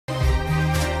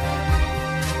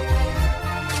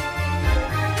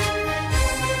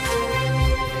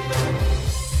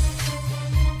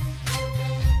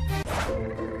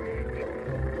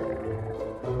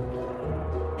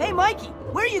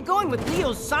going with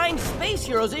Leo's signed Space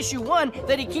Heroes issue 1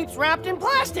 that he keeps wrapped in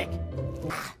plastic?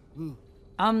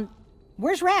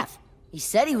 Where's Raph? He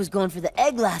said he was going for the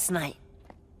egg last night.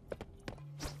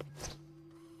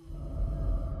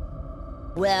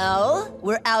 Well,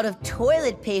 we're out of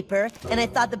toilet paper, and I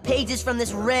thought the pages from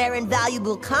this rare and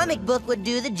valuable comic book would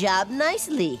do the job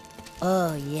nicely.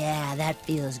 Oh yeah, that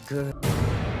feels good.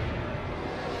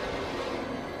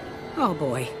 Oh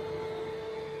boy.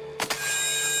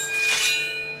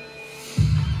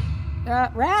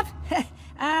 Raph?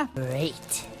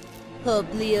 Great.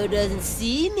 Hope Leo doesn't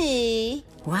see me.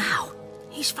 Wow,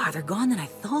 he's farther gone than I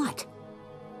thought.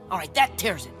 All right, that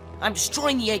tears it. I'm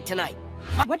destroying the egg tonight.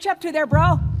 What you up to there,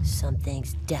 bro?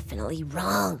 Something's definitely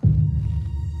wrong.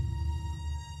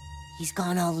 He's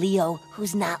gone all Leo,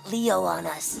 who's not Leo on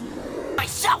us.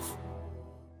 Myself!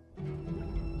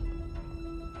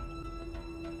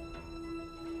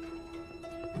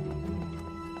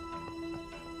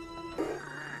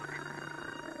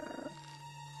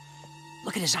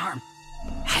 Look at his arm.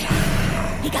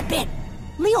 He got bit.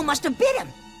 Leo must have bit him.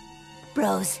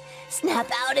 Bros,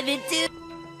 snap out of it, dude.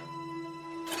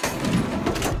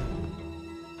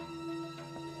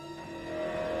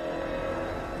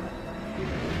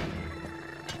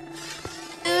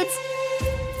 Dudes.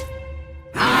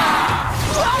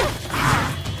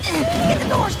 Get the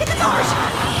doors! Get the doors!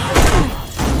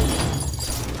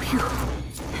 Phew.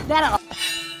 That'll...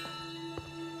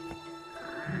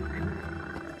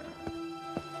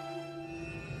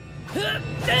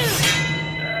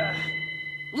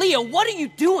 Leo, what are you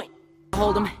doing?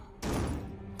 Hold him.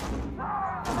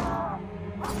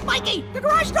 Mikey, the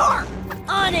garage door!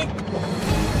 On it!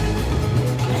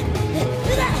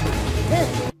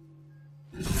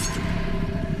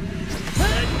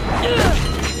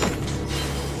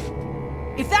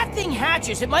 If that thing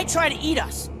hatches, it might try to eat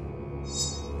us.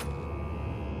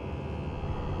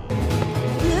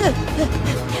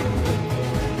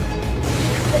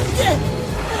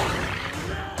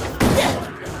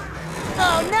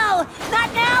 Oh no!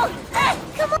 Not now!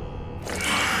 Come on!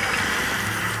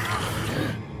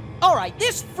 All right,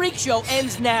 this freak show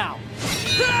ends now.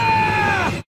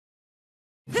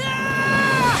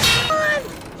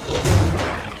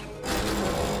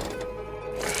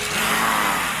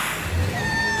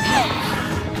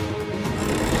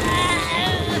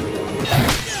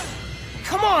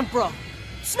 Come on, bro.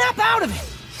 Snap out of it.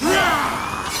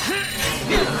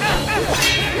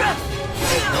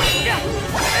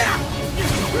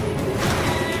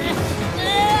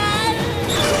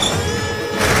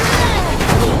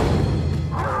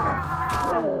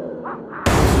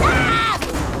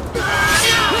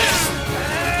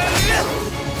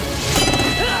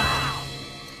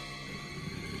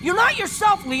 You're not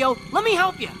yourself, Leo. Let me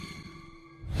help you.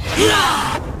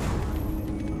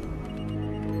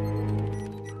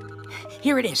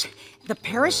 Here it is. The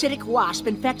parasitic wasp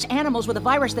infects animals with a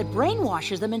virus that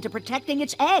brainwashes them into protecting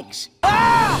its eggs.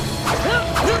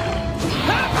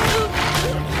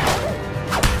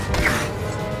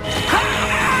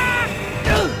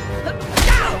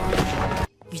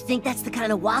 You think that's the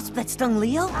kind of wasp that stung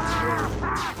Leo?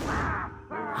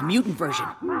 A mutant version.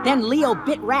 Then Leo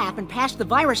bit Raph and passed the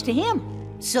virus to him.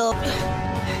 So...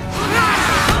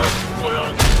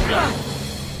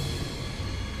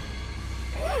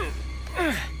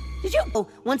 Did you... Oh,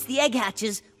 once the egg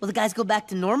hatches, will the guys go back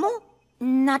to normal?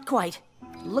 Not quite.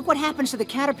 Look what happens to the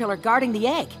caterpillar guarding the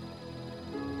egg.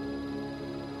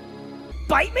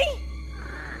 Bite me?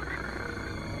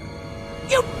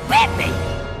 You bit me!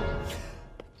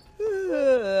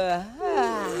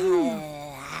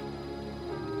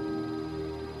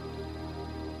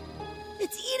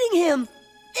 It's eating him!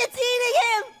 It's eating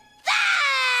him!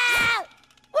 Ah!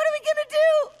 What are we gonna do?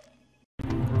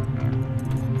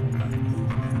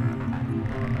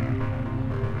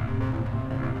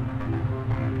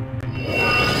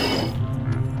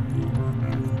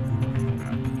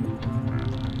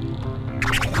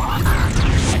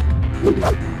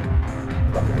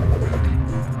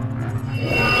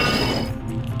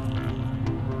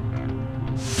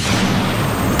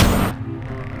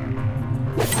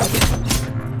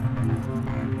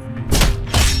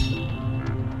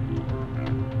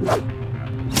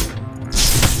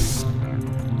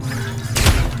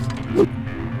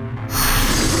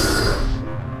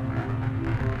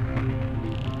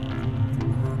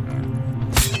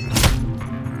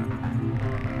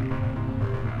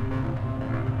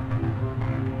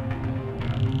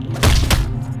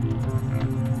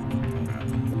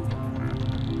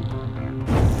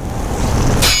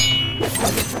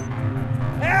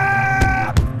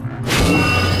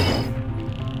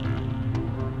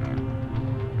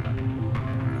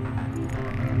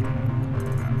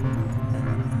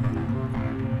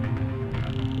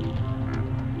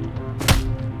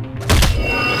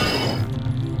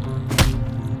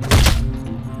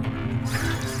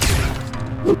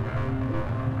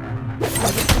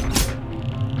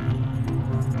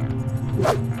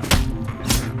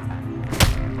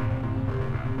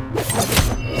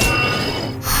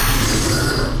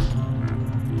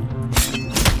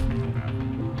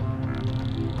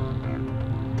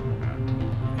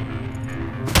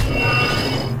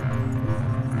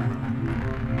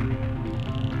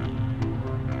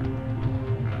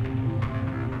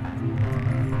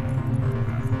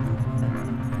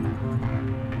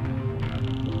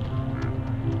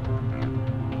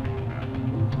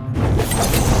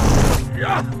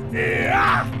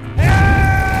 you